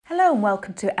Hello and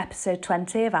welcome to episode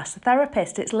 20 of Ask the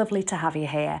Therapist. It's lovely to have you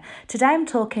here. Today I'm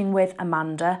talking with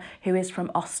Amanda, who is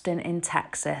from Austin in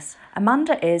Texas.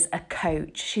 Amanda is a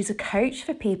coach. She's a coach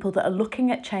for people that are looking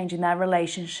at changing their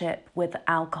relationship with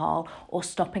alcohol or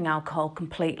stopping alcohol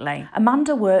completely.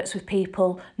 Amanda works with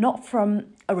people not from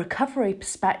a recovery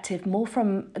perspective, more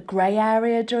from a grey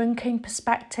area drinking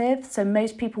perspective. So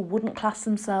most people wouldn't class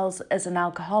themselves as an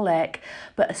alcoholic,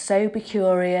 but are sober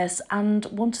curious and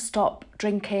want to stop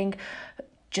drinking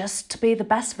just to be the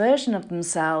best version of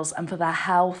themselves and for their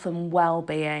health and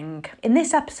well-being. In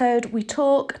this episode, we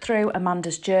talk through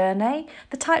Amanda's journey,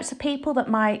 the types of people that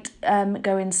might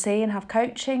go and see and have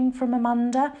coaching from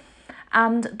Amanda,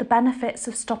 and the benefits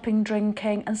of stopping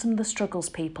drinking and some of the struggles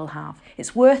people have.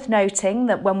 It's worth noting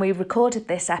that when we recorded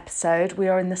this episode, we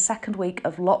are in the second week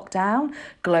of lockdown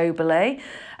globally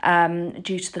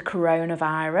due to the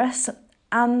coronavirus.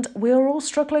 And we're all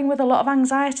struggling with a lot of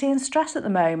anxiety and stress at the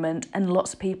moment, and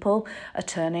lots of people are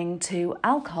turning to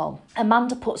alcohol.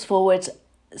 Amanda puts forward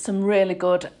some really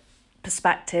good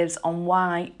perspectives on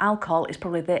why alcohol is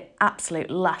probably the absolute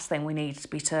last thing we need to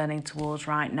be turning towards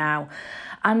right now,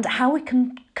 and how we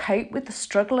can cope with the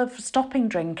struggle of stopping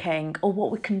drinking, or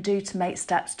what we can do to make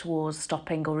steps towards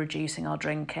stopping or reducing our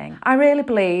drinking. I really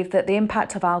believe that the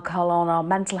impact of alcohol on our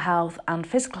mental health and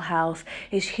physical health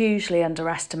is hugely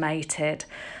underestimated,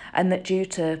 and that due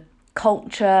to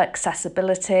culture,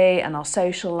 accessibility and our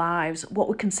social lives, what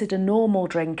we consider normal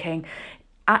drinking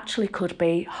actually could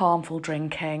be harmful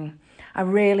drinking. I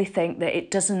really think that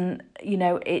it doesn't,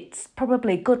 it's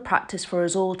probably good practice for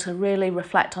us all to really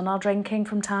reflect on our drinking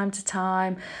from time to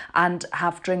time and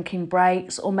have drinking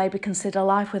breaks, or maybe consider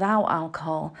life without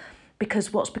alcohol,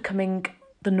 because what's becoming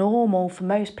the normal for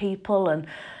most people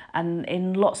and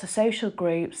in lots of social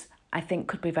groups, I think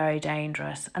could be very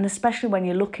dangerous. And especially when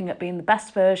you're looking at being the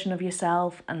best version of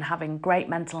yourself and having great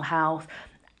mental health,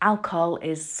 alcohol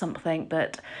is something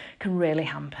that can really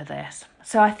hamper this.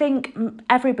 So I think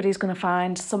everybody's going to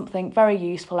find something very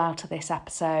useful out of this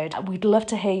episode. We'd love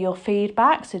to hear your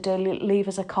feedback, so do leave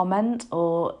us a comment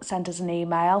or send us an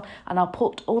email, and I'll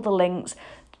put all the links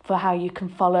for how you can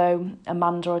follow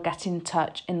Amanda or get in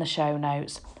touch in the show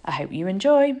notes. I hope you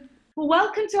enjoy. Well,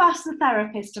 welcome to Ask the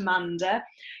Therapist, Amanda.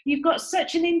 You've got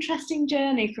such an interesting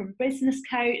journey from business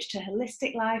coach to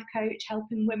holistic life coach,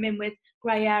 helping women with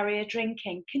grey area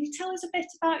drinking. Can you tell us a bit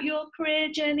about your career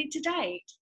journey to date?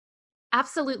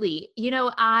 Absolutely.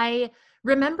 I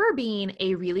remember being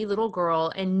a really little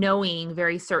girl and knowing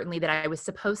very certainly that I was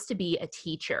supposed to be a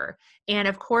teacher. And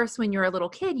of course, when you're a little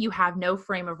kid, you have no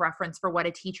frame of reference for what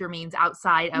a teacher means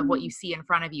outside of what you see in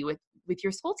front of you with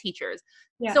your school teachers.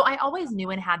 Yeah. So I always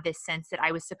knew and had this sense that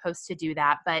I was supposed to do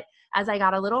that. But as I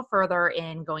got a little further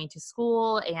in going to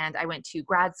school, and I went to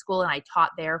grad school and I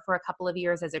taught there for a couple of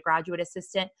years as a graduate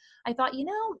assistant, I thought,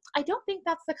 I don't think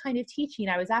that's the kind of teaching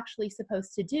I was actually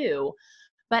supposed to do.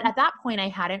 But at that point, I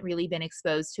hadn't really been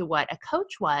exposed to what a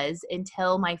coach was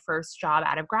until my first job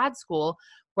out of grad school,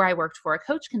 where I worked for a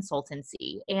coach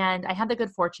consultancy. And I had the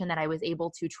good fortune that I was able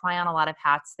to try on a lot of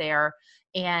hats there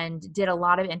and did a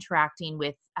lot of interacting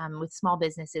with small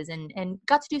businesses and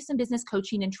got to do some business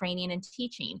coaching and training and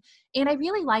teaching. And I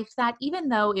really liked that, even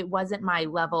though it wasn't my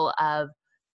level of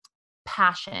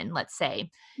passion, let's say.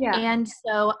 Yeah. And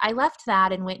so I left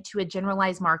that and went to a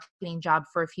generalized marketing job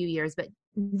for a few years, but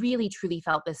really truly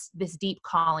felt this deep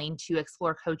calling to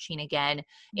explore coaching again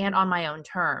and on my own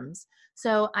terms.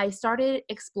 So I started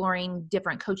exploring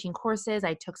different coaching courses.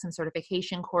 I took some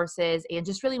certification courses and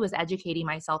just really was educating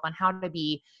myself on how to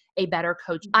be a better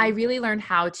coach. I really learned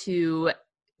how to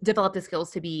develop the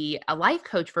skills to be a life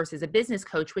coach versus a business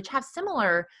coach, which have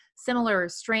similar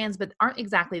strands, but aren't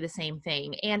exactly the same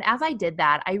thing. And as I did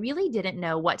that, I really didn't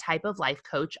know what type of life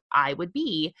coach I would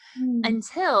be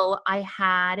until I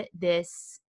had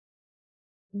this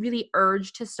really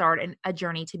urge to start a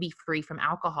journey to be free from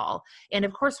alcohol. And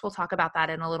of course, we'll talk about that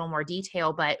in a little more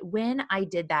detail. But when I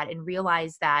did that and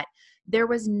realized that there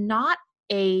was not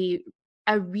a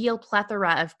real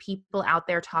plethora of people out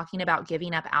there talking about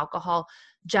giving up alcohol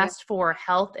just for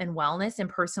health and wellness and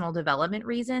personal development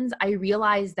reasons, I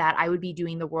realized that I would be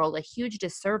doing the world a huge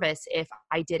disservice if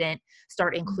I didn't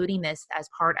start including this as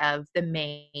part of the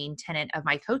main tenet of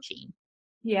my coaching.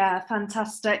 Yeah,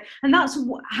 fantastic. And that's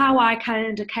how I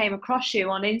kind of came across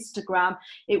you on Instagram.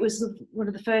 It was one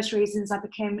of the first reasons I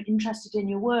became interested in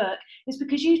your work, is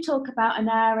because you talk about an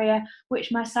area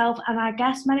which myself and I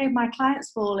guess many of my clients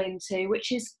fall into,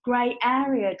 which is grey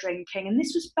area drinking. And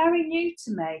this was very new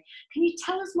to me. Can you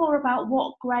tell us more about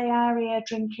what grey area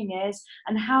drinking is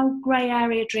and how grey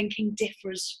area drinking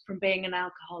differs from being an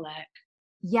alcoholic?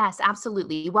 Yes,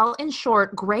 absolutely. Well, in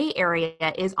short, gray area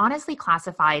is honestly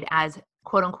classified as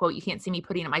quote unquote, you can't see me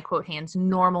putting up my quote hands,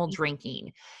 normal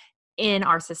drinking in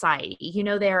our society.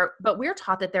 But we're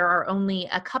taught that there are only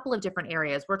a couple of different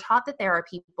areas. We're taught that there are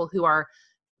people who are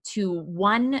to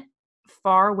one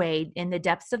far way in the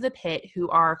depths of the pit who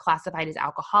are classified as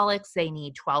alcoholics. They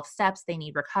need 12 steps, they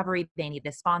need recovery, they need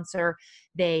a sponsor,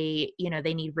 they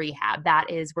need rehab.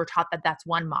 We're taught that that's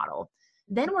one model.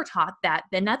 Then we're taught that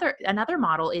another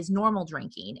model is normal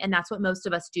drinking, and that's what most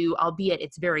of us do, albeit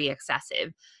it's very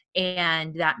excessive.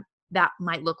 And that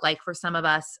might look like, for some of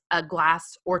us, a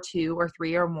glass or two or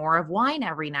three or more of wine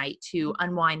every night to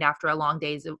unwind after a long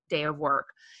day of work.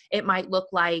 It might look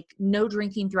like no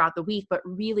drinking throughout the week, but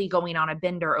really going on a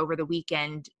bender over the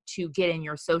weekend to get in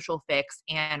your social fix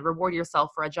and reward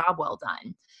yourself for a job well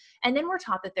done. And then we're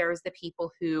taught that there's the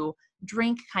people who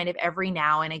drink kind of every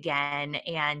now and again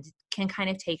and can kind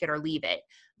of take it or leave it.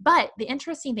 But the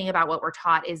interesting thing about what we're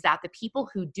taught is that the people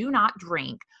who do not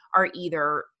drink are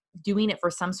either doing it for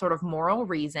some sort of moral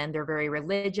reason, they're very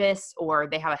religious, or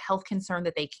they have a health concern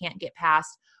that they can't get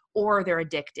past, or they're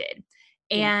addicted.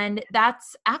 And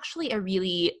that's actually a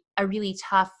really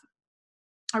tough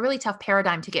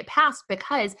paradigm to get past,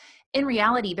 because in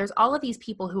reality, there's all of these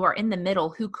people who are in the middle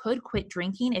who could quit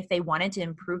drinking if they wanted to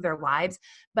improve their lives,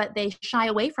 but they shy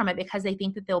away from it because they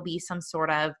think that they'll be some sort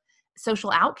of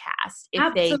social outcast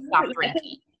if they stop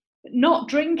drinking. Not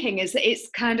drinking it's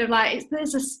kind of like,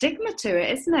 there's a stigma to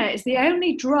it, isn't it? It's the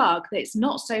only drug that's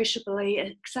not socially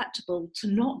acceptable to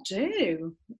not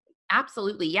do.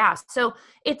 Absolutely. Yeah. So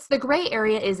it's the gray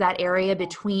area, is that area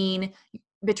between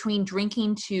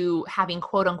drinking to having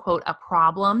quote unquote a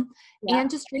problem, and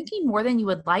just drinking more than you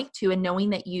would like to and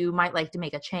knowing that you might like to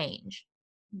make a change.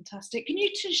 Fantastic. Can you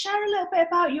share a little bit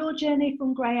about your journey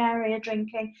from grey area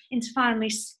drinking into finally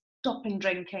stopping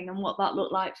drinking and what that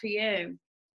looked like for you?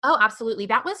 Oh, absolutely.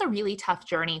 That was a really tough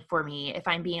journey for me, if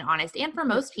I'm being honest, and for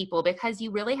most people, because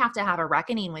you really have to have a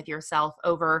reckoning with yourself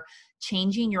over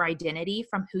changing your identity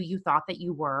from who you thought that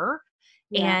you were.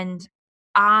 Yeah. And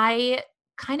I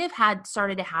kind of had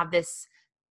started to have this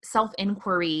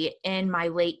self-inquiry in my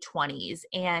late 20s,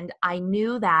 and I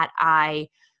knew that I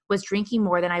was drinking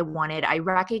more than I wanted. I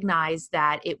recognized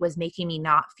that it was making me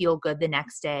not feel good the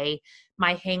next day.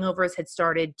 My hangovers had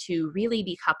started to really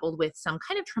be coupled with some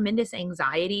kind of tremendous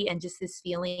anxiety and just this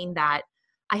feeling that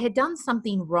I had done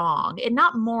something wrong, and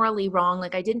not morally wrong.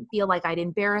 Like, I didn't feel like I'd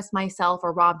embarrassed myself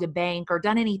or robbed a bank or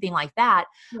done anything like that.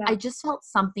 Yeah. I just felt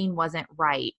something wasn't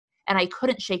right. And I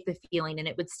couldn't shake the feeling, and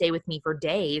it would stay with me for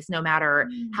days, no matter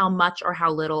how much or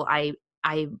how little I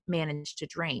managed to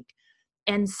drink.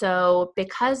 And so,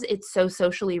 because it's so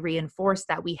socially reinforced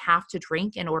that we have to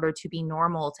drink in order to be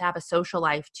normal, to have a social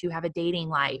life, to have a dating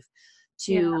life,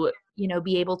 to,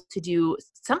 be able to do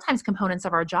sometimes components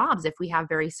of our jobs if we have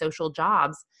very social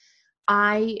jobs,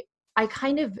 I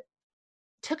kind of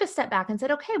took a step back and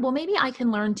said, okay, well, maybe I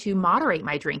can learn to moderate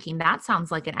my drinking. That sounds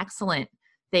like an excellent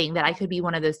thing, that I could be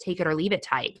one of those take it or leave it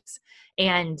types.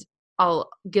 And I'll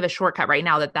give a shortcut right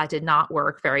now that did not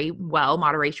work very well.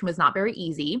 Moderation was not very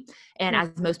easy. And as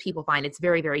most people find, it's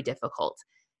very, very difficult.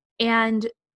 And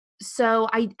so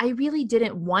I really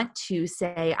didn't want to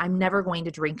say, I'm never going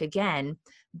to drink again.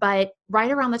 But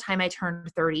right around the time I turned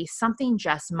 30, something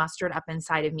just mustered up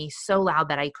inside of me so loud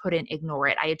that I couldn't ignore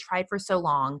it. I had tried for so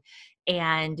long.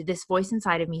 And this voice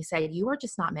inside of me said, you are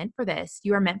just not meant for this.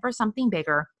 You are meant for something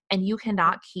bigger, and you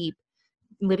cannot keep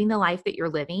living the life that you're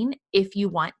living if you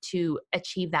want to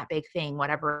achieve that big thing,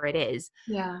 whatever it is.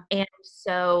 Yeah. And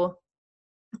so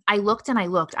I looked and I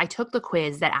looked. I took the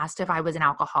quiz that asked if I was an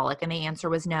alcoholic, and the answer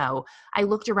was no. I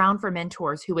looked around for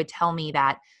mentors who would tell me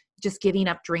that just giving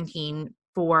up drinking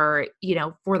for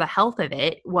the health of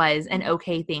it was an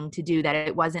okay thing to do, that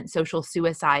it wasn't social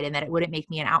suicide, and that it wouldn't make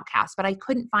me an outcast. But I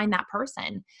couldn't find that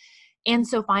person. And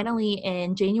so finally,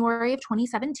 in January of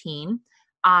 2017,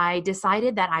 I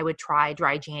decided that I would try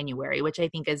dry January, which I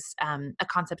think is a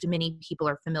concept many people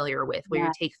are familiar with, where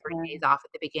you take 30 days off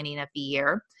at the beginning of the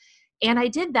year. And I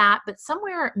did that, but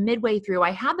somewhere midway through,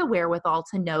 I had the wherewithal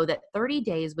to know that 30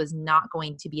 days was not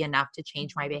going to be enough to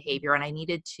change my behavior, and I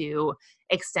needed to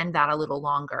extend that a little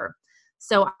longer.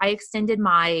 So I extended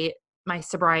my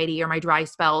sobriety, or my dry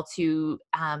spell, to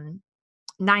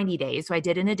 90 days. So I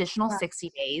did an additional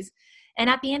 60 days. And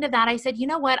at the end of that, I said, you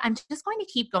know what, I'm just going to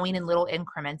keep going in little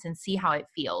increments and see how it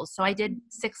feels. So I did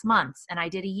 6 months, and I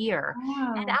did a year.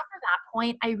 Wow. And after that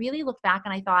point, I really looked back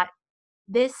and I thought,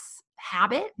 this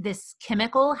habit, this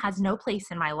chemical, has no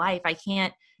place in my life. I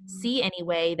can't see any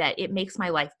way that it makes my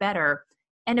life better.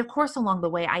 And of course, along the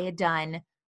way, I had done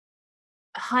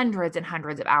hundreds and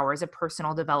hundreds of hours of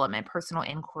personal development, personal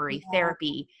inquiry, Yeah.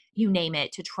 therapy, you name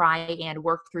it, to try and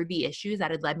work through the issues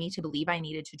that had led me to believe I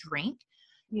needed to drink.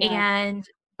 Yeah. And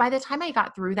by the time I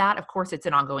got through that, of course, it's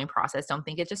an ongoing process. Don't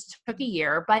think it just took a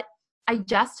year, but I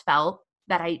just felt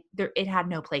that it had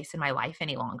no place in my life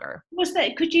any longer.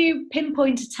 Could you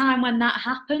pinpoint a time when that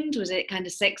happened? Was it kind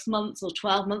of 6 months or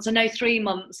 12 months? I know 3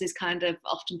 months is kind of,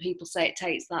 often people say it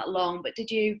takes that long, but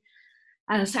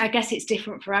and so I guess it's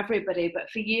different for everybody, but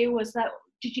for you,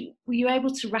 were you able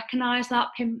to recognize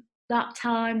that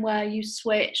time where you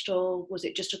switched, or was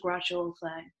it just a gradual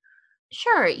thing?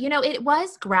 Sure. It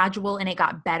was gradual and it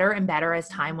got better and better as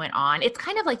time went on. It's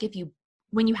kind of like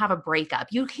when you have a breakup,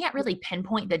 you can't really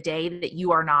pinpoint the day that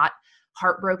you are not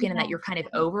heartbroken and that you're kind of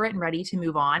over it and ready to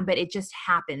move on, but it just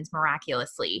happens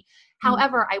miraculously.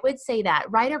 However, I would say that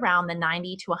right around the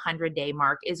 90 to 100-day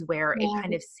mark is where it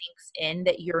kind of sinks in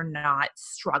that you're not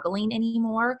struggling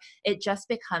anymore. It just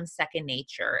becomes second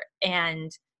nature.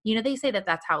 And, they say that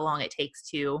that's how long it takes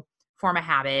to form a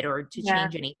habit or to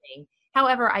change anything.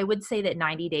 However, I would say that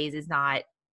 90 days is not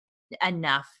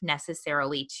enough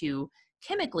necessarily to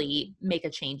chemically make a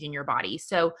change in your body.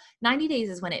 So 90 days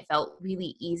is when it felt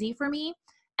really easy for me.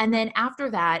 And then after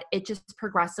that, it just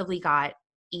progressively got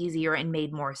easier and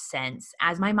made more sense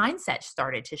as my mindset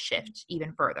started to shift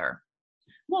even further.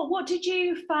 What did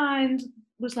you find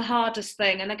was the hardest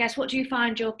thing? And I guess, what do you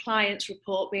find your clients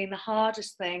report being the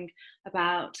hardest thing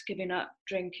about giving up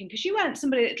drinking? Because you weren't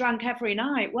somebody that drank every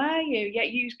night, were you?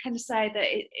 Yet you kind of say that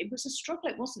it was a struggle,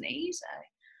 it wasn't easy.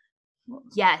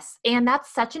 Yes. And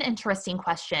that's such an interesting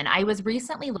question. I was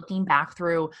recently looking back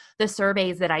through the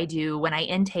surveys that I do when I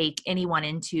intake anyone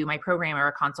into my program or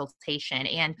a consultation.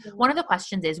 And one of the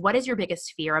questions is, what is your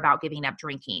biggest fear about giving up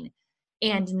drinking?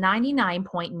 And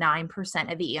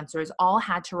 99.9% of the answers all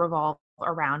had to revolve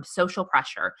around social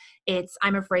pressure. It's,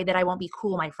 I'm afraid that I won't be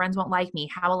cool. My friends won't like me.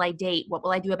 How will I date? What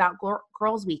will I do about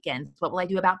girls' weekends? What will I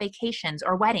do about vacations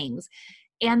or weddings?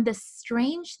 And the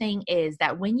strange thing is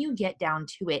that when you get down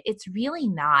to it, it's really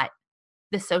not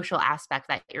the social aspect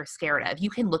that you're scared of. You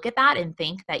can look at that and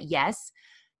think that, yes,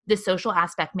 the social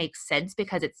aspect makes sense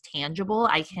because it's tangible.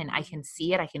 I can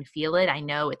see it. I can feel it. I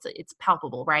know it's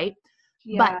palpable, right?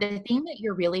 Yeah. But the thing that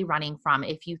you're really running from,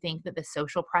 if you think that the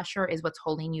social pressure is what's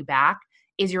holding you back,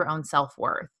 is your own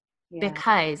self-worth.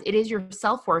 Because it is your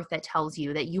self-worth that tells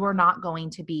you that you are not going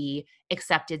to be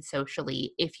accepted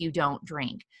socially if you don't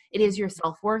drink. It is your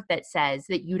self-worth that says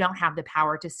that you don't have the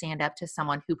power to stand up to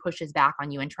someone who pushes back on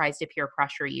you and tries to peer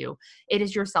pressure you. It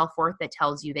is your self-worth that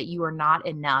tells you that you are not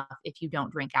enough if you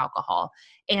don't drink alcohol.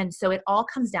 And so it all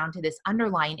comes down to this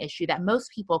underlying issue that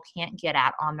most people can't get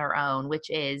at on their own, which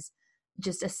is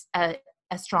just a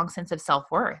strong sense of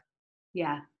self-worth.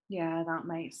 Yeah, that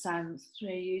makes sense. It's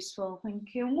really useful.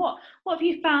 Thank you. And what have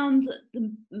you found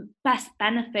the best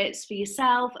benefits for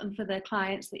yourself and for the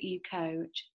clients that you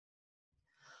coach?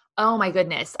 Oh my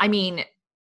goodness. I mean,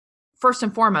 first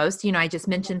and foremost, I just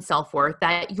mentioned self-worth,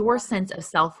 that your sense of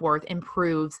self-worth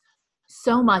improves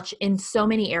so much in so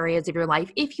many areas of your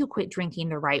life if you quit drinking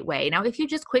the right way. Now, if you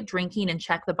just quit drinking and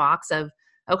check the box of,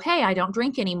 okay, I don't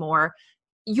drink anymore,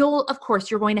 you're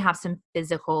going to have some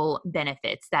physical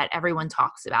benefits that everyone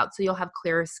talks about. So you'll have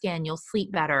clearer skin, you'll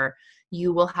sleep better,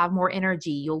 you will have more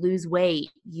energy, you'll lose weight,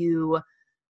 you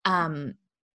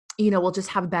will just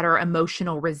have better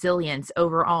emotional resilience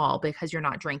overall because you're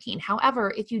not drinking.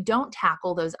 However, if you don't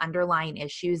tackle those underlying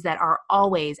issues that are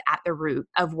always at the root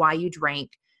of why you drank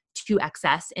to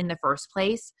excess in the first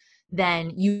place,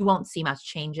 then you won't see much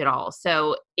change at all.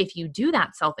 So if you do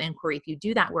that self-inquiry, if you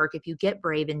do that work, if you get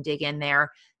brave and dig in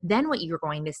there, then what you're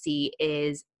going to see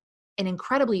is an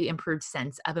incredibly improved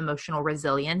sense of emotional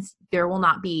resilience. There will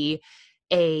not be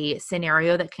a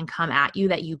scenario that can come at you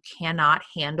that you cannot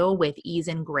handle with ease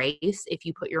and grace if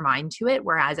you put your mind to it.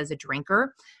 Whereas as a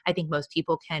drinker, I think most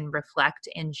people can reflect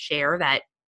and share that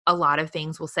a lot of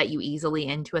things will set you easily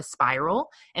into a spiral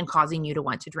and causing you to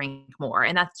want to drink more.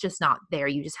 And that's just not there.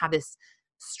 You just have this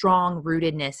strong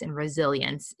rootedness and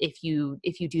resilience if you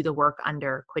do the work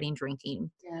under quitting drinking.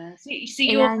 Yeah. So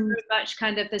you're very much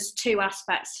kind of, there's two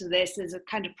aspects to this. There's a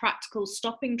kind of practical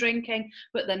stopping drinking,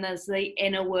 but then there's the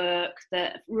inner work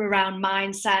that around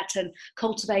mindset and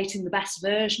cultivating the best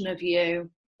version of you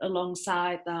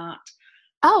alongside that.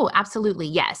 Oh, absolutely.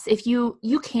 Yes. If you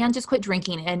can just quit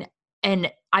drinking,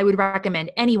 and I would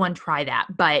recommend anyone try that.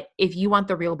 But if you want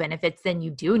the real benefits, then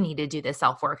you do need to do the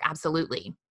self-work.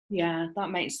 Absolutely. Yeah, that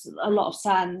makes a lot of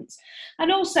sense.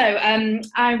 And also,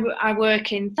 I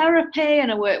work in therapy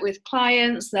and I work with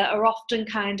clients that are often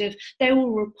they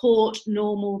will report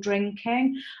normal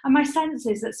drinking. And my sense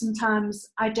is that sometimes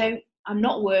I don't I'm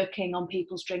not working on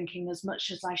people's drinking as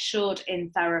much as I should in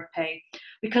therapy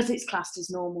because it's classed as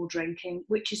normal drinking,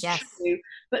 which is Yes. true.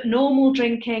 But normal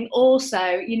drinking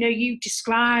also, you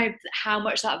described how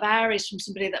much that varies from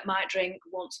somebody that might drink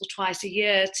once or twice a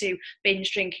year to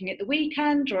binge drinking at the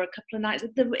weekend or a couple of nights.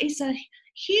 There is a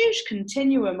huge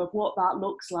continuum of what that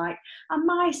looks like. And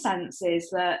my sense is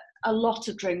that a lot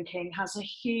of drinking has a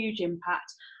huge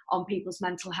impact on people's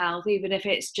mental health, even if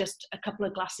it's just a couple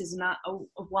of glasses of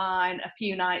wine a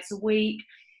few nights a week.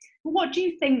 What do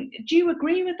you think? Do you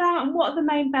agree with that? And what are the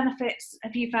main benefits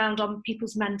have you found on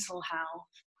people's mental health?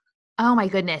 Oh my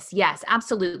goodness. Yes,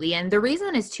 absolutely. And the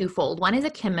reason is twofold. One is a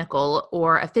chemical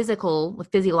or a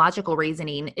physiological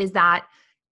reasoning is that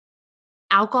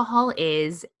alcohol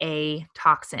is a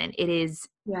toxin. It is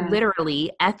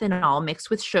literally ethanol mixed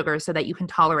with sugar so that you can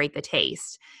tolerate the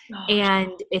taste.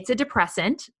 And it's a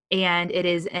depressant, and it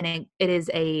is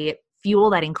a fuel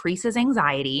that increases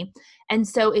anxiety. And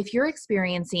so if you're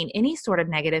experiencing any sort of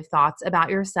negative thoughts about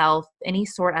yourself, any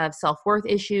sort of self-worth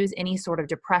issues, any sort of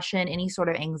depression, any sort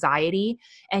of anxiety,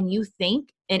 and you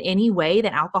think in any way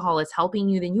that alcohol is helping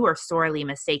you, then you are sorely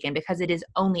mistaken, because it is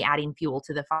only adding fuel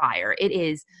to the fire. It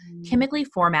is chemically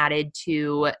formatted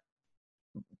to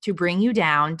bring you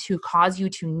down, to cause you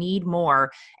to need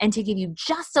more, and to give you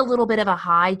just a little bit of a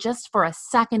high, just for a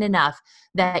second, enough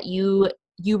that you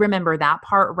remember that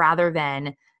part rather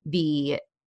than the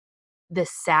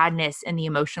sadness and the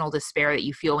emotional despair that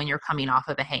you feel when you're coming off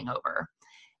of a hangover.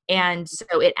 And so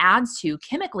it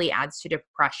chemically adds to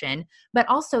depression, but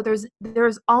also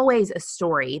there's always a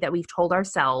story that we've told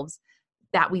ourselves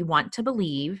that we want to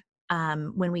believe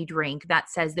when we drink, that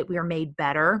says that we are made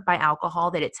better by alcohol,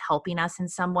 that it's helping us in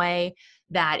some way,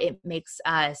 that it makes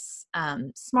us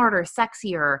smarter,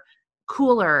 sexier,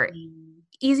 cooler,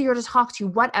 easier to talk to,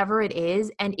 whatever it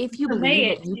is. And if you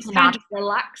believe that you it's cannot, kind of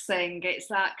relaxing, it's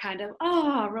that kind of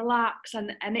relax,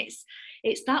 and it's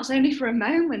that's only for a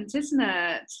moment, isn't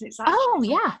it? It's actually,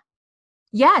 yeah.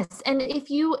 Yes. And if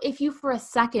you for a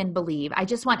second believe, I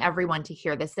just want everyone to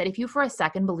hear this, that if you for a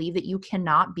second believe that you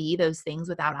cannot be those things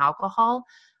without alcohol,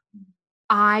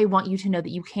 I want you to know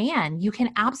that you can. You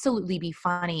can absolutely be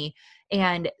funny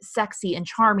and sexy and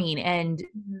charming and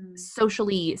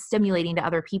socially stimulating to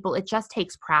other people. It just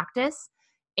takes practice,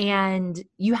 and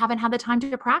you haven't had the time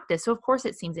to practice. So of course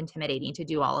it seems intimidating to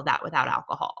do all of that without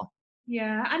alcohol.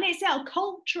 yeah. And it's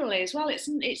culturally as well. It's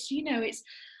it's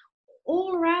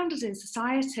all around us in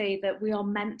society that we are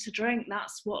meant to drink.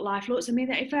 That's what life looks. I mean,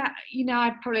 if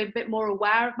I'm probably a bit more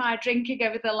aware of my drinking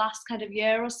over the last kind of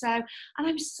year or so,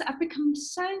 and I've become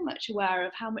so much aware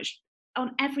of how much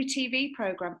on every TV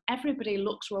program everybody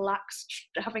looks relaxed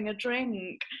having a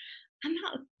drink, and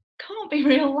that can't be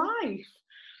real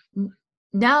life.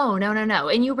 No.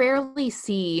 And you rarely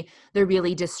see the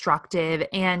really destructive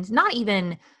and not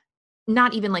even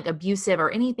like abusive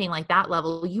or anything like that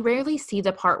level. You rarely see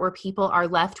the part where people are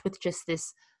left with just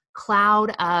this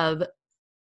cloud of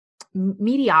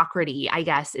mediocrity, I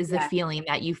guess, is the feeling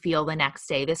that you feel the next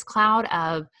day. This cloud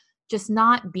of just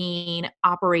not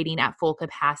operating at full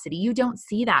capacity. You don't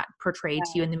see that portrayed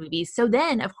to you in the movies. So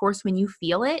then, of course, when you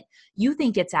feel it, you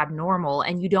think it's abnormal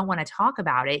and you don't want to talk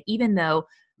about it, even though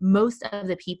most of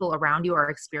the people around you are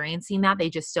experiencing that. They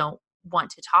just don't want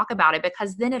to talk about it,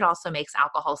 because then it also makes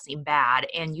alcohol seem bad,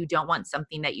 and you don't want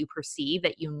something that you perceive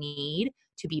that you need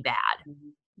to be bad.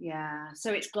 Yeah,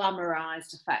 so it's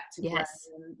glamorized effectively. Yes.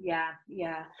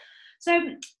 Yeah. So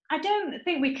I don't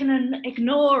think we can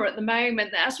ignore at the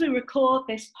moment that as we record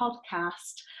this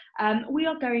podcast, we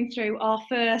are going through our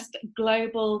first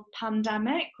global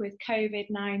pandemic with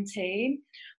COVID-19,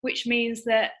 which means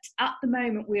that at the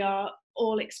moment we are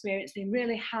all experiencing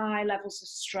really high levels of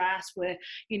stress. Where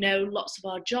lots of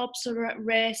our jobs are at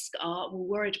risk, we're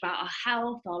worried about our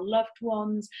health, our loved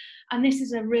ones, and this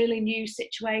is a really new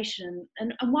situation.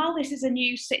 And while this is a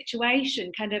new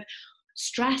situation, kind of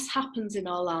stress happens in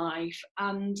our life,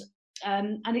 and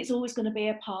it's always going to be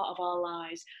a part of our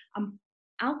lives. And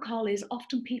alcohol is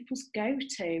often people's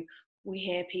go-to. We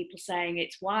hear people saying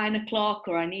it's wine o'clock,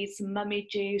 or I need some mummy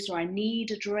juice, or I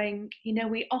need a drink.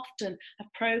 We often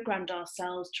have programmed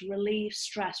ourselves to relieve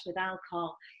stress with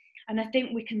alcohol. And I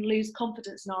think we can lose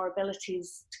confidence in our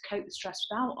abilities to cope with stress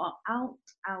without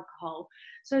alcohol.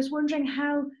 So I was wondering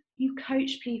how you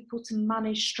coach people to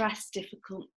manage stress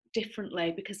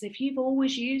differently, because if you've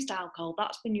always used alcohol,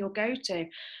 that's been your go-to,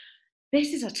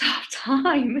 this is a tough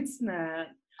time, isn't it?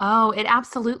 Oh, it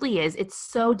absolutely is. It's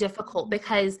so difficult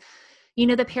because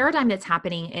the paradigm that's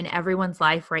happening in everyone's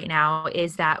life right now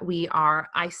is that we are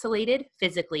isolated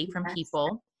physically from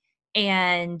people,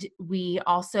 And we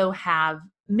also have,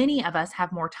 many of us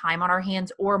have more time on our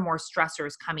hands or more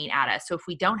stressors coming at us. So if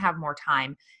we don't have more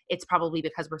time, it's probably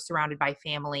because we're surrounded by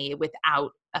family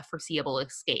without a foreseeable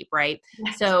escape, right?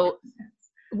 Yes. So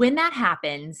when that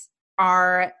happens,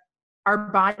 our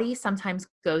body sometimes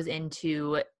goes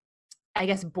into, I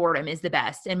guess boredom is the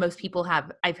best. And most people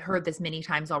have, I've heard this many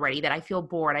times already, that I feel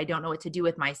bored. I don't know what to do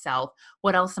with myself.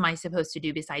 What else am I supposed to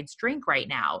do besides drink right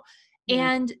now?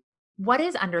 Yeah. And what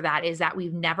is under that is that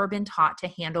we've never been taught to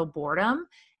handle boredom.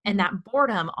 And Mhm. that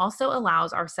boredom also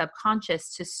allows our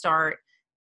subconscious to start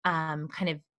kind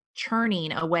of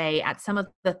churning away at some of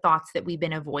the thoughts that we've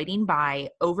been avoiding by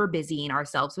over busying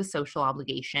ourselves with social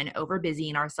obligation, over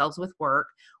busying ourselves with work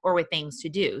or with things to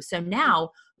do. So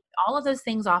now, all of those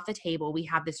things off the table, we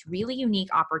have this really unique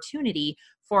opportunity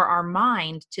for our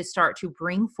mind to start to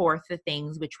bring forth the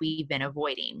things which we've been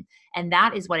avoiding. And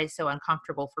that is what is so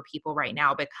uncomfortable for people right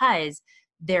now, because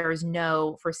there's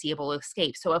no foreseeable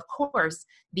escape. So, of course,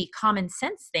 the common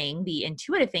sense thing, the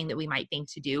intuitive thing that we might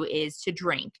think to do is to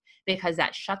drink, because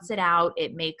that shuts it out.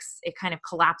 It makes, it kind of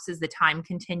collapses the time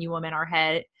continuum in our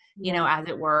head, Yeah. as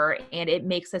it were, and it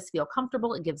makes us feel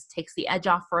comfortable. It takes the edge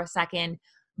off for a second.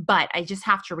 But I just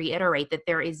have to reiterate that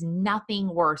there is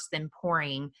nothing worse than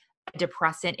pouring a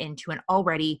depressant into an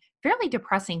already fairly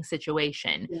depressing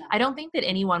situation. Yeah. I don't think that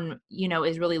anyone,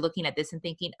 is really looking at this and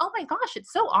thinking, oh my gosh,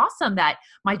 it's so awesome that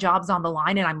my job's on the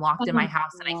line and I'm locked in my Oh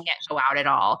house and I gosh. can't go out at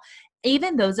all.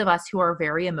 Even those of us who are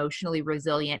very emotionally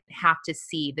resilient have to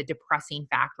see the depressing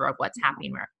factor of what's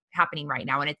happening right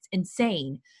now. And it's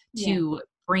insane Yeah. to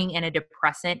bring in a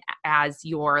depressant as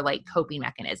your like coping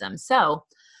mechanism. So,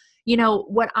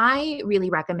 what I really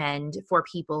recommend for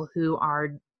people who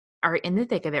are in the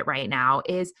thick of it right now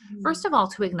is, Mhm. first of all,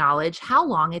 to acknowledge how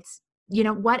long it's,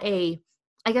 what a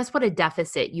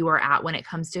deficit you are at when it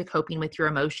comes to coping with your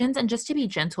emotions, and just to be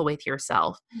gentle with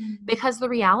yourself. Mhm. Because the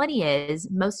reality is,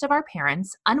 most of our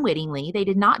parents, unwittingly, they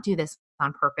did not do this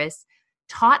on purpose,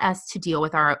 taught us to deal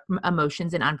with our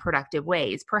emotions in unproductive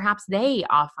ways. Perhaps they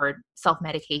offered self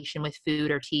medication with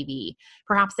food or TV.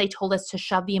 Perhaps they told us to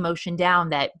shove the emotion down,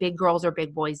 that big girls or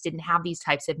big boys didn't have these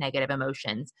types of negative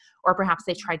emotions. Or perhaps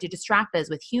they tried to distract us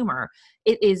with humor.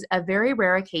 It is a very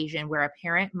rare occasion where a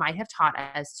parent might have taught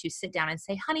us to sit down and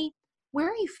say, honey, where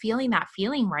are you feeling that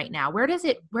feeling right now? Where does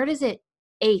it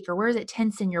ache, or where is it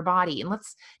tense in your body? And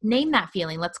let's name that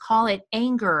feeling. Let's call it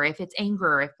anger if it's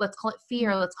anger. If let's call it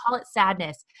fear, let's call it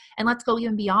sadness. And let's go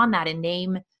even beyond that and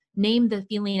name the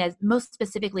feeling as most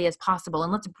specifically as possible.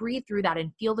 And let's breathe through that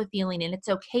and feel the feeling. And it's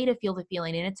okay to feel the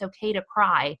feeling, and it's okay to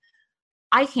cry.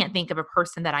 I can't think of a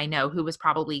person that I know who was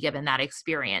probably given that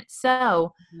experience.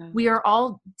 So No. we are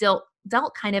all dealt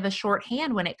kind of a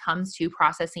shorthand when it comes to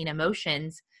processing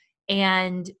emotions.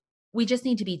 And we just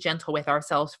need to be gentle with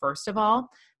ourselves, first of all,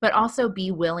 but also be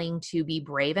willing to be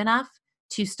brave enough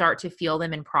to start to feel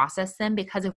them and process them.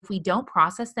 Because if we don't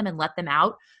process them and let them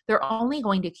out, they're only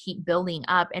going to keep building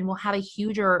up, and we'll have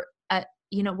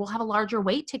we'll have a larger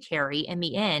weight to carry in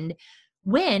the end.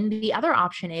 When the other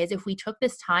option is, if we took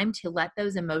this time to let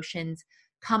those emotions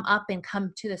come up and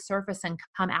come to the surface and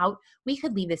come out, we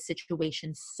could leave this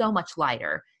situation so much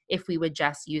lighter if we would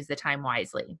just use the time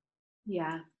wisely.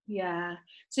 Yeah, yeah.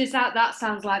 So is that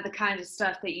sounds like the kind of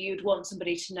stuff that you'd want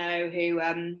somebody to know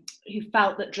who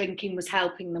felt that drinking was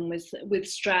helping them with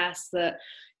stress, that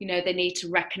they need to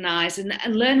recognize and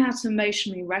learn how to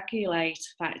emotionally regulate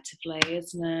effectively,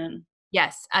 isn't it?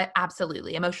 Yes,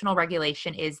 absolutely. Emotional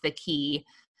regulation is the key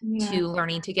Yeah. to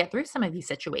learning to get through some of these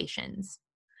situations.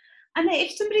 And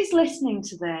if somebody's listening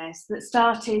to this that's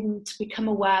starting to become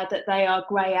aware that they are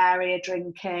grey area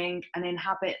drinking and in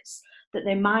habits that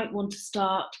they might want to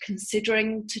start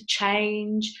considering to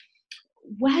change,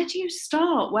 where do you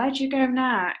start? Where do you go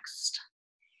next?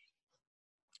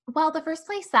 Well, the first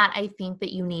place that I think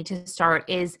that you need to start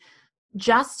is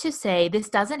just to say, this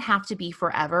doesn't have to be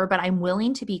forever, but I'm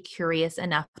willing to be curious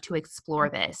enough to explore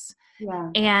this.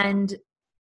 Yeah. And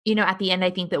at the end, I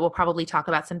think that we'll probably talk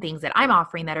about some things that I'm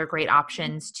offering that are great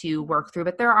options to work through,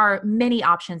 but there are many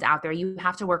options out there. You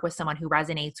have to work with someone who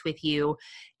resonates with you.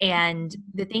 And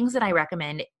the things that I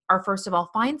recommend are, first of all,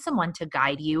 find someone to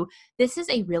guide you. This is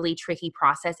a really tricky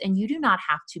process, and you do not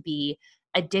have to be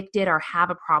addicted or have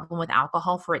a problem with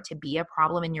alcohol for it to be a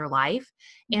problem in your life.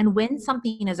 And when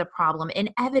something is a problem,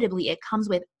 inevitably it comes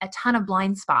with a ton of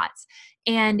blind spots.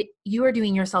 And you are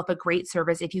doing yourself a great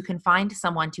service if you can find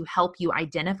someone to help you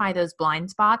identify those blind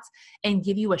spots and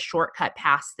give you a shortcut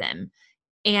past them.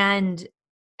 And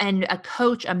a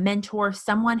coach, a mentor,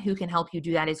 someone who can help you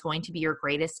do that is going to be your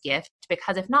greatest gift.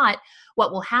 Because if not,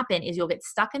 what will happen is you'll get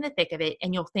stuck in the thick of it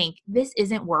and you'll think, this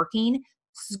isn't working.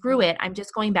 screw it, I'm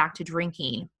just going back to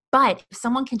drinking. But if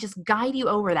someone can just guide you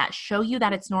over that, show you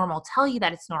that it's normal, tell you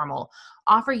that it's normal,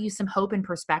 offer you some hope and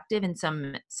perspective and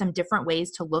some different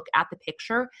ways to look at the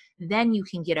picture, then you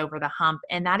can get over the hump.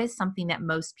 And that is something that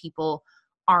most people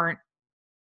aren't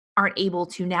able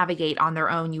to navigate on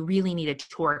their own. You really need a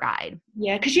tour guide.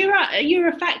 Yeah, because you're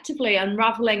effectively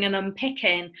unraveling and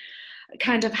unpicking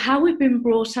kind of how we've been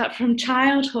brought up from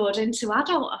childhood into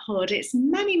adulthood. It's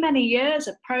many, many years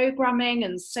of programming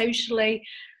and socially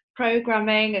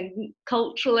programming and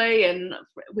culturally and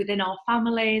within our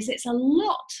families. It's a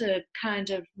lot to kind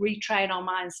of retrain our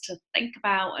minds to think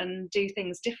about and do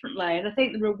things differently. And I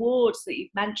think the rewards that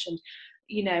you've mentioned,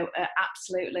 are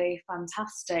absolutely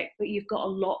fantastic, but you've got a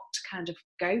lot to kind of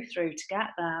go through to get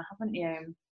there, haven't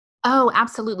you? Oh,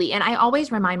 absolutely. And I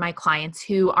always remind my clients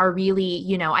who are really,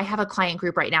 I have a client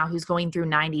group right now who's going through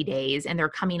 90 days and they're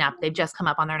coming up, they've just come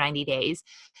up on their 90 days.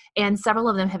 And several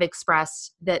of them have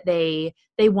expressed that they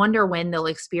wonder when they'll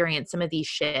experience some of these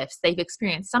shifts. They've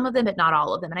experienced some of them, but not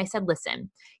all of them. And I said, listen,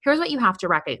 here's what you have to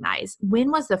recognize. When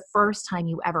was the first time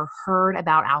you ever heard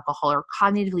about alcohol or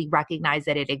cognitively recognized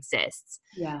that it exists?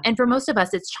 Yeah. And for most of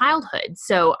us, it's childhood.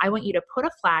 So I want you to put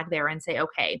a flag there and say,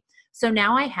 okay, so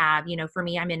now I have, for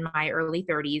me, I'm in my early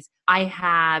 30s. I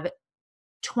have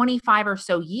 25 or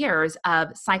so years of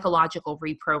psychological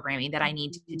reprogramming that I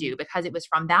need to do, because it was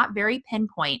from that very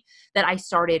pinpoint that I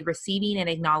started receiving and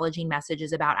acknowledging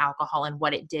messages about alcohol and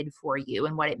what it did for you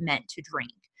and what it meant to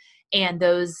drink. And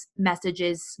those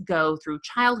messages go through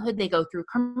childhood. They go through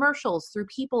commercials, through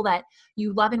people that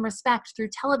you love and respect, through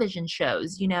television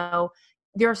shows.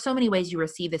 There are so many ways you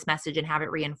receive this message and have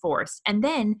it reinforced. And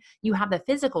then you have the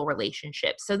physical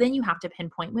relationship. So then you have to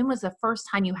pinpoint, when was the first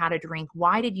time you had a drink?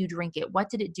 Why did you drink it? What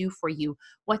did it do for you?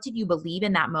 What did you believe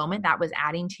in that moment that was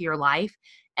adding to your life?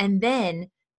 And then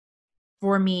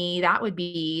for me, that would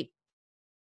be,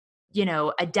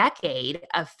 a decade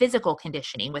of physical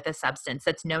conditioning with a substance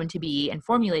that's known to be and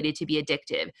formulated to be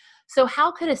addictive. So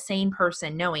how could a sane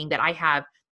person, knowing that I have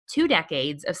 2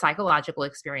 decades of psychological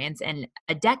experience and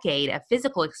a decade of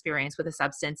physical experience with a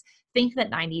substance, think that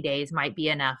 90 days might be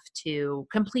enough to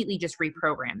completely just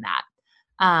reprogram that?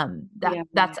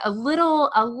 That's a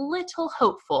little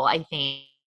hopeful, I think.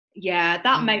 Yeah,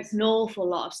 that makes an awful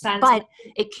lot of sense. But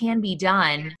it can be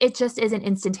done. It just isn't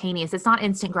instantaneous. It's not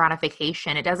instant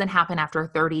gratification. It doesn't happen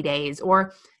after 30 days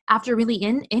or after really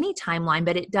in any timeline,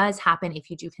 but it does happen if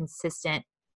you do consistent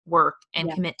work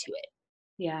and commit to it.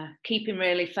 Yeah, keeping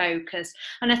really focused.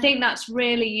 And I think that's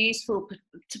really useful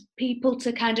to people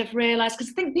to kind of realize,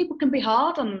 because I think people can be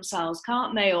hard on themselves,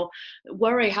 can't they? Or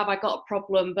worry, have I got a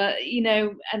problem? But,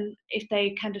 and if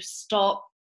they kind of stop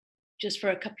just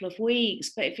for a couple of weeks,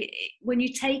 but when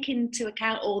you take into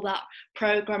account all that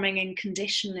programming and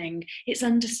conditioning, it's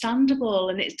understandable,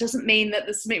 and it doesn't mean that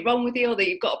there's something wrong with you or that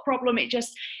you've got a problem.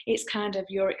 It's kind of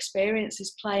your experience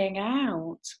is playing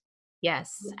out.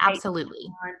 Yes, absolutely.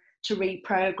 To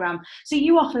reprogram. So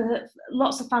you offer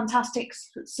lots of fantastic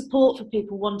support for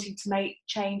people wanting to make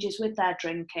changes with their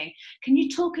drinking. Can you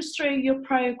talk us through your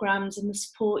programs and the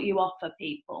support you offer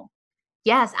people?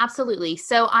 Yes, absolutely.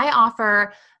 So I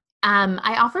offer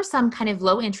some kind of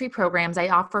low entry programs. I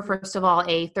offer, first of all,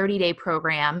 a 30-day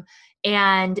program,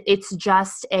 and it's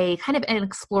just a kind of an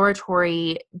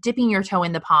exploratory dipping your toe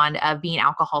in the pond of being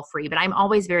alcohol free. But I'm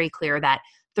always very clear that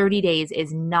 30 days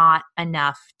is not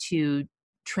enough to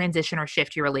transition or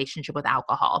shift your relationship with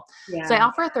alcohol. Yeah. So I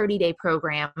offer a 30-day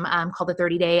program called the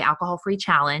 30-Day Alcohol-Free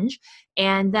Challenge.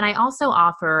 And then I also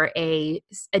offer a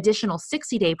additional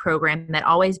 60-day program that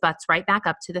always butts right back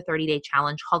up to the 30-day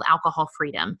challenge called Alcohol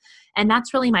Freedom. And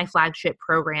that's really my flagship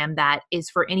program that is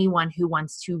for anyone who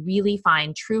wants to really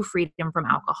find true freedom from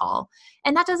alcohol.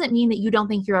 And that doesn't mean that you don't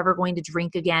think you're ever going to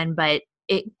drink again, but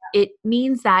it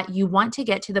means that you want to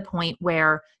get to the point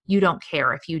where you don't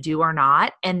care if you do or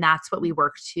not. And that's what we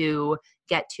work to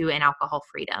get to in Alcohol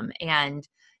Freedom. And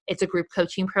it's a group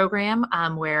coaching program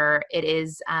where it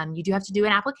is, you do have to do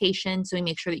an application. So we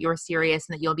make sure that you're serious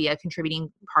and that you'll be a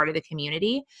contributing part of the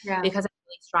community. Yeah. Because I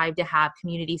really strive to have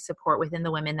community support within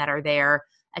the women that are there,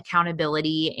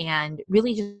 accountability, and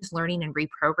really just learning and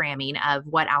reprogramming of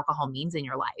what alcohol means in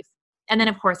your life. And then,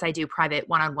 of course, I do private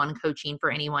one-on-one coaching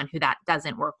for anyone who that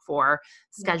doesn't work for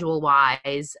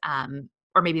schedule-wise,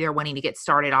 or maybe they're wanting to get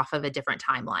started off of a different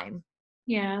timeline.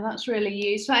 Yeah, that's really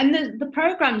useful. And the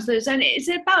programs, is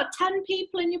it about 10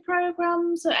 people in your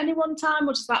programs at any one time,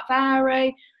 or does that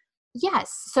vary?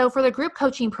 Yes. So for the group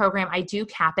coaching program, I do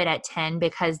cap it at 10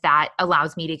 because that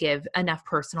allows me to give enough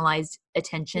personalized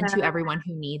attention to everyone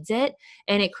who needs it.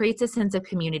 And it creates a sense of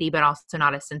community, but also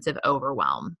not a sense of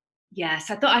overwhelm.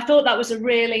 Yes, I thought that was a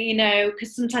really,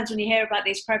 because sometimes when you hear about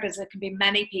these programs, there can be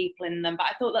many people in them, but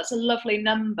I thought that's a lovely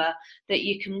number that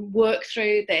you can work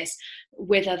through this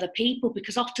with other people,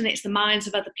 because often it's the minds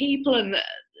of other people and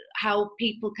how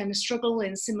people can struggle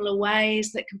in similar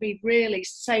ways that can be really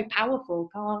so powerful,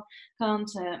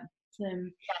 can't it?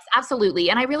 Yes, absolutely.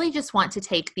 And I really just want to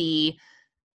take the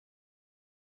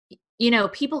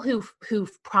people who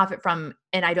profit from,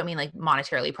 and I don't mean like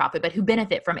monetarily profit, but who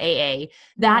benefit from AA,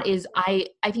 that is, I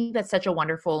think that's such a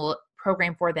wonderful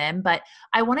program for them. But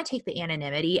I want to take the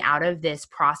anonymity out of this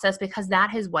process, because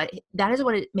that is what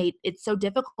it made it so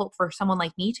difficult for someone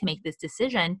like me to make this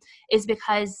decision, is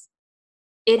because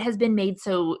it has been made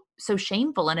so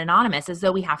shameful and anonymous, as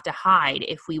though we have to hide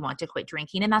if we want to quit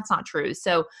drinking. And that's not true.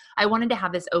 So I wanted to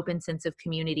have this open sense of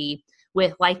community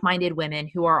with like-minded women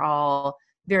who are all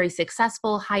very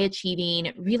successful, high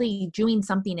achieving, really doing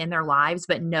something in their lives,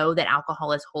 but know that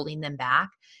alcohol is holding them back.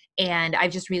 And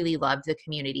I've just really loved the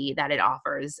community that it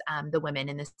offers, the women,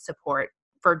 and the support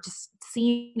for just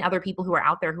seeing other people who are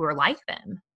out there who are like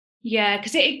them. Yeah,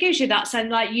 because it gives you that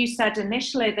sense, like you said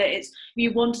initially, that it's,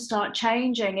 you want to start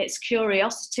changing. It's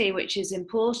curiosity, which is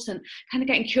important. Kind of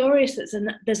getting curious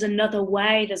that there's another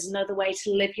way. There's another way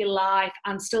to live your life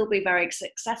and still be very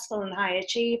successful and high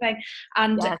achieving.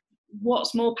 And Yes.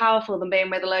 what's more powerful than being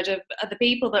with a load of other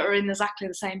people that are in exactly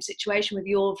the same situation with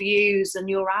your views and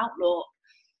your outlook?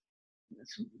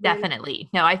 Definitely.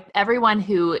 No, everyone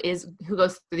who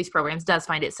goes through these programs does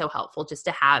find it so helpful just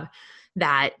to have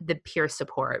the peer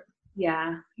support.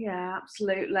 Yeah,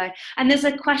 absolutely. And there's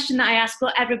a question that I ask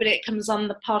everybody that comes on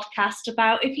the podcast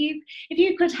about, if you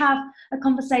could have a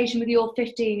conversation with your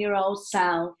 15-year-old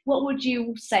self, what would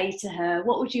you say to her?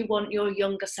 What would you want your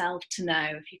younger self to know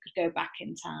if you could go back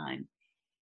in time?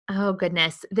 Oh,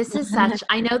 goodness. This is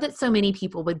I know that so many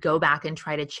people would go back and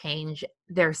try to change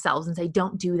themselves and say,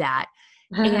 don't do that.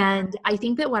 And I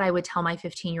think that what I would tell my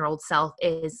 15-year-old self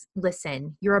is,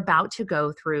 listen, you're about to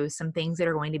go through some things that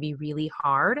are going to be really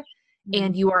hard,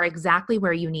 and you are exactly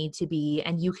where you need to be,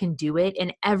 and you can do it.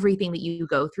 And everything that you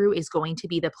go through is going to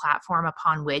be the platform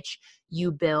upon which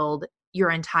you build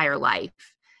your entire life.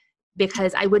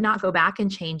 Because I would not go back and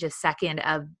change a second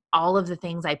of all of the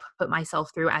things I put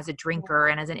myself through as a drinker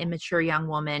and as an immature young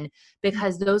woman,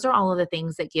 because those are all of the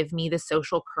things that give me the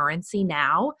social currency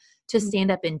now to stand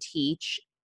up and teach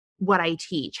what I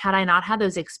teach. Had I not had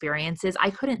those experiences, I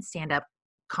couldn't stand up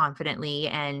confidently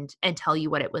and tell you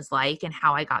what it was like and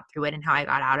how I got through it and how I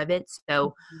got out of it.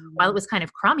 So while it was kind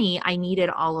of crummy, I needed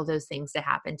all of those things to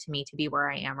happen to me to be where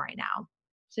I am right now.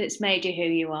 So it's made you who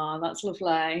you are. That's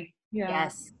lovely. Yeah.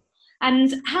 Yes.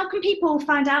 And how can people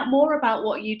find out more about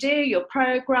what you do, your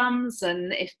programs,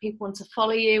 and if people want to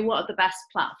follow you, what are the best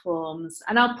platforms?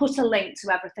 And I'll put a link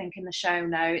to everything in the show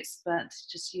notes, but it's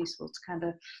just useful to kind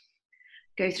of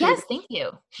go through. Yes, thank you.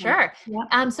 Sure.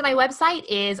 Yeah. So my website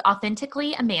is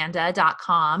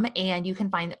authenticallyamanda.com, and you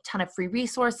can find a ton of free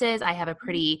resources. I have a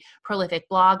pretty prolific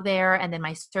blog there, and then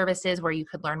my services where you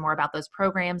could learn more about those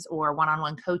programs or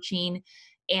one-on-one coaching.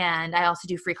 And I also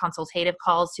do free consultative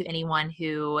calls to anyone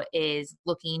who is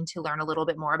looking to learn a little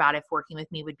bit more about if working with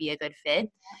me would be a good fit.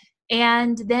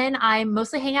 And then I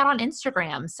mostly hang out on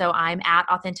Instagram. So I'm at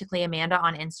authenticallyamanda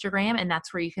on Instagram, and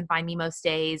that's where you can find me most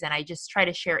days. And I just try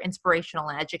to share inspirational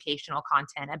and educational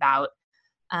content about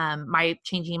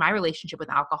changing my relationship with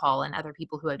alcohol and other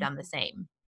people who have done the same.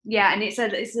 Yeah, and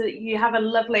you have a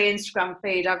lovely Instagram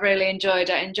feed. I've really enjoyed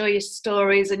it. I enjoy your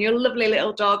stories and your lovely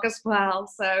little dog as well.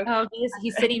 So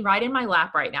he's sitting right in my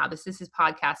lap right now. This is his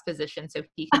podcast position, so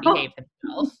he can behave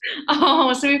himself.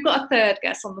 Oh, so we've got a third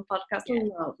guest on the podcast. Yeah.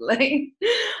 Lovely.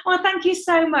 Well, thank you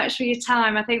so much for your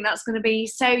time. I think that's going to be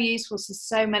so useful to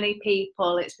so many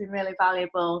people. It's been really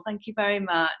valuable. Thank you very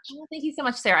much. Well, thank you so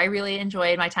much, Sarah. I really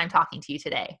enjoyed my time talking to you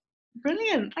today.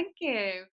 Brilliant. Thank you.